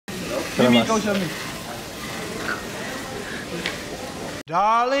Salamat. Go show me.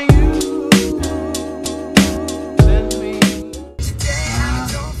 Darling, you send me.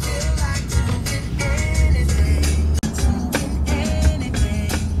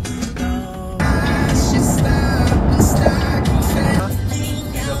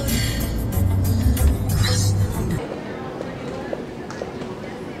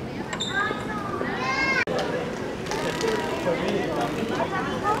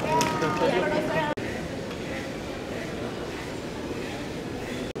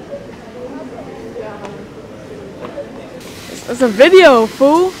 It's a video,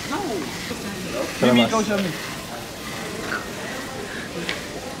 fool. Salamat. Go show me.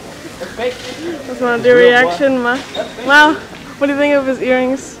 Just want to do a reaction, ma. Wow, what do you think of his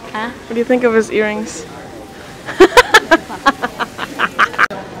earrings? Huh? What do you think of his earrings?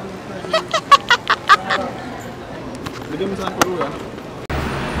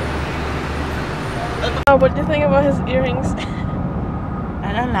 Oh, what do you think about his earrings?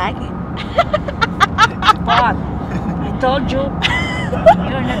 I don't like it. But I told you,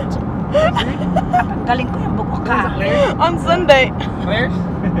 you're not. Galing ko yung buko ka. On Sunday. Claire's?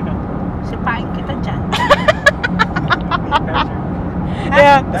 Sipain kita dyan.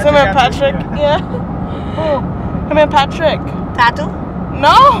 Yeah, him and Patrick. Yeah. Oh, Him and Patrick. tattoo?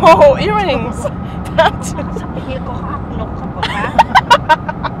 No, earrings. Tattoo. Sabihin ko haklok ka pa ha?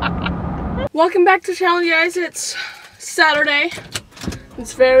 Welcome back to the channel, guys. It's Saturday.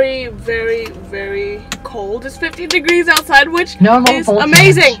 It's very, very, very cold. It's 50 degrees outside, which is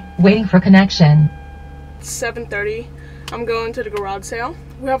amazing. Waiting for connection. It's 7:30. I'm going to the garage sale.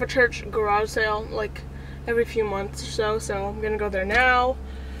 We have a church garage sale like every few months or so I'm gonna go there now.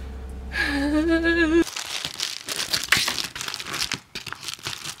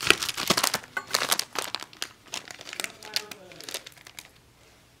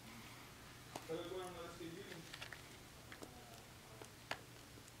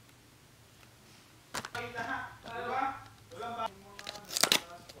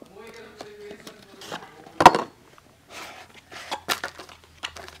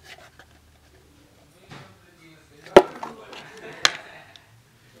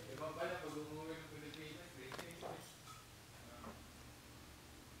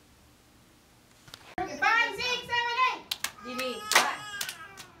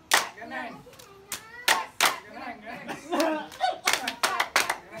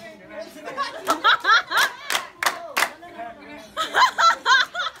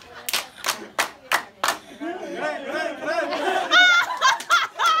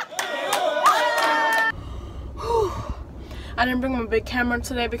 I didn't bring my big camera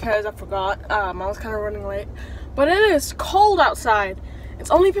today because I forgot. I was kind of running late. But it is cold outside. It's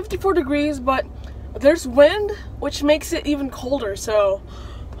only 54 degrees, but there's wind, which makes it even colder. So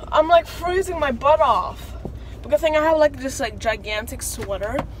I'm like freezing my butt off. The good thing I have like this like gigantic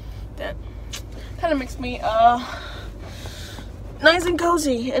sweater that kind of makes me nice and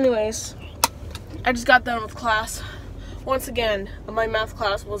cozy. Anyways, I just got done with class. Once again, my math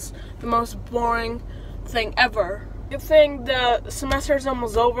class was the most boring thing ever. Good thing the semester is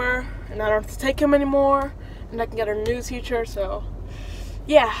almost over and I don't have to take him anymore and I can get a new teacher, so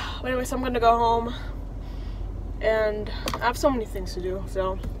yeah. But anyways, I'm gonna go home and I have so many things to do,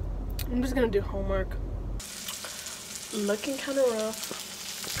 so I'm just gonna do homework. Looking kind of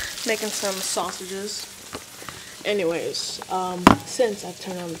rough. Making some sausages. Anyways, since I've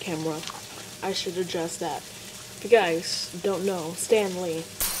turned on the camera, I should address that. If you guys don't know, Stan Lee,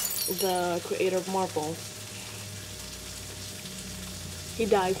 the creator of Marvel, he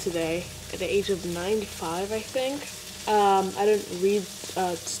died today at the age of 95, I think. I didn't read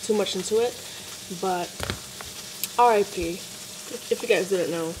too much into it, but RIP. If you guys didn't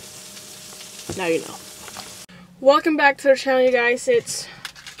know, now you know. Welcome back to the channel, you guys. It's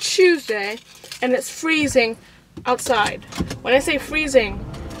Tuesday, and it's freezing outside. When I say freezing,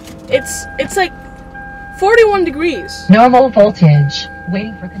 it's like 41 degrees. Normal voltage.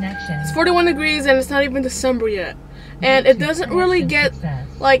 Waiting for connection. It's 41 degrees, and it's not even December yet. And it doesn't really get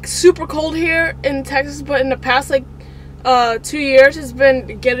like super cold here in Texas, but in the past like 2 years it's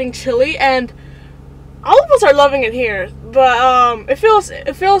been getting chilly, and all of us are loving it here. But it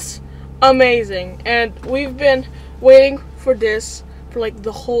feels amazing, and we've been waiting for this for like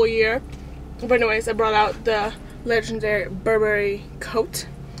the whole year. But anyways, I brought out the legendary Burberry coat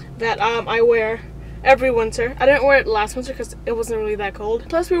that I wear every winter. I didn't wear it last winter because it wasn't really that cold.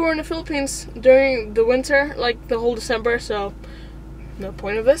 Plus, we were in the Philippines during the winter, like the whole December, so no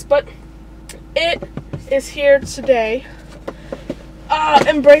point of this. But it is here today,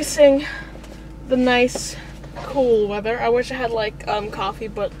 embracing the nice, cool weather. I wish I had like coffee,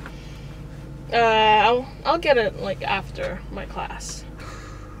 but I'll get it like after my class.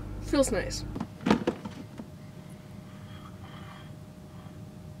 Feels nice.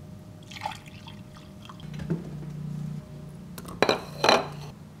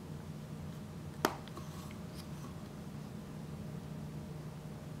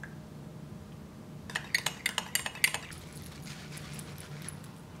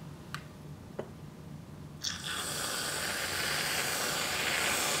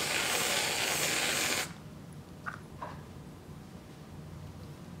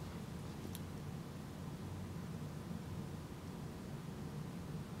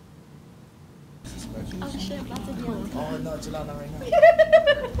 Oh shit, about to be on. Oh no, chill out right now.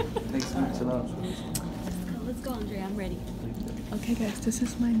 Next week, chill out. Let's go, Andrea. I'm ready. Okay guys, this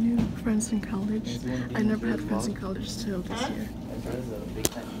is my new friends in college. I never had friends in college till this year.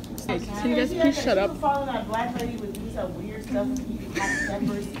 Hey, can you guys please shut up? Following that black lady with these weird stuff and eating hot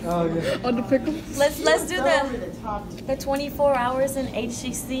peppers. Oh yeah. On the pickles? Let's do Over the top. the 24 hours in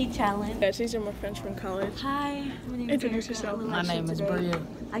HCC challenge. Guys, these are my friends from college. Hi, my name is Introduce Erica. yourself. I look My like name shit is today. Bria.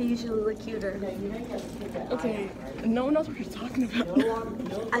 I usually look cuter. Okay, no one knows what you're talking about.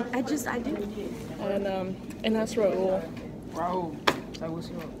 I do. And that's Raul. Bro, so what's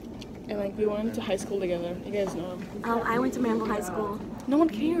up? And like we went to high school together. You guys know him. I went to Maryville High School. No one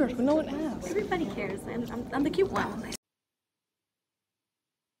cares. No one asks. Everybody cares. I'm the cute one.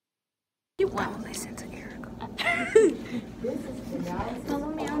 Cute one. Listen to Erica.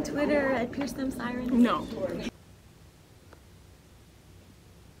 Follow me on Twitter at Pierce Them Siren. No.